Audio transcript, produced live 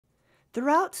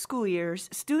Throughout school years,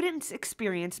 students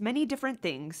experience many different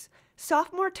things.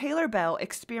 Sophomore Taylor Bell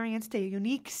experienced a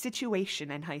unique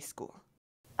situation in high school.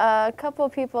 A couple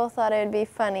people thought it would be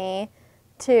funny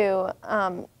to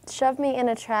shove me in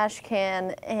a trash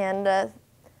can and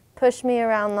push me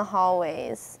around the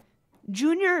hallways.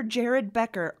 Junior Jared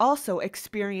Becker also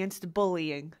experienced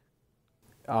bullying.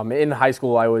 In high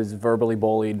school, I was verbally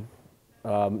bullied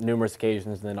numerous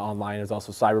occasions, and then online I was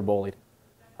also cyberbullied.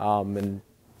 And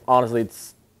honestly,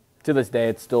 to this day,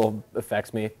 it still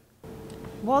affects me.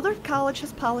 Waldorf College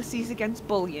has policies against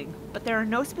bullying, but there are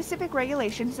no specific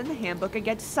regulations in the handbook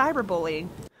against cyberbullying,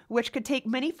 which could take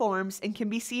many forms and can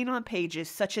be seen on pages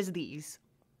such as these.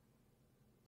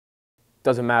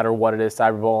 Doesn't matter what it is,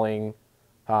 cyberbullying,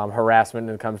 harassment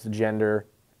when it comes to gender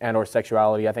and or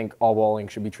sexuality. I think all bullying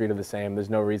should be treated the same. There's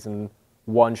no reason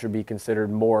one should be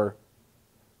considered more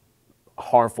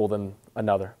harmful than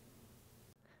another.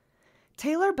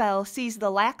 Taylor Bell sees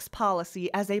the lax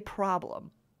policy as a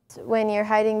problem. When you're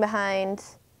hiding behind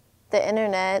the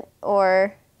internet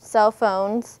or cell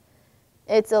phones,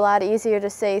 it's a lot easier to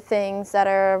say things that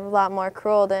are a lot more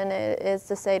cruel than it is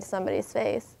to say to somebody's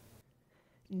face.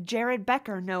 Jared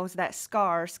Becker knows that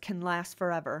scars can last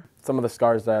forever. Some of the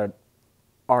scars that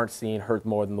aren't seen hurt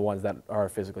more than the ones that are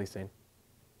physically seen.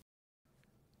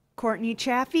 Courtney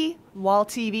Chaffee, Wall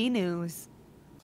TV News.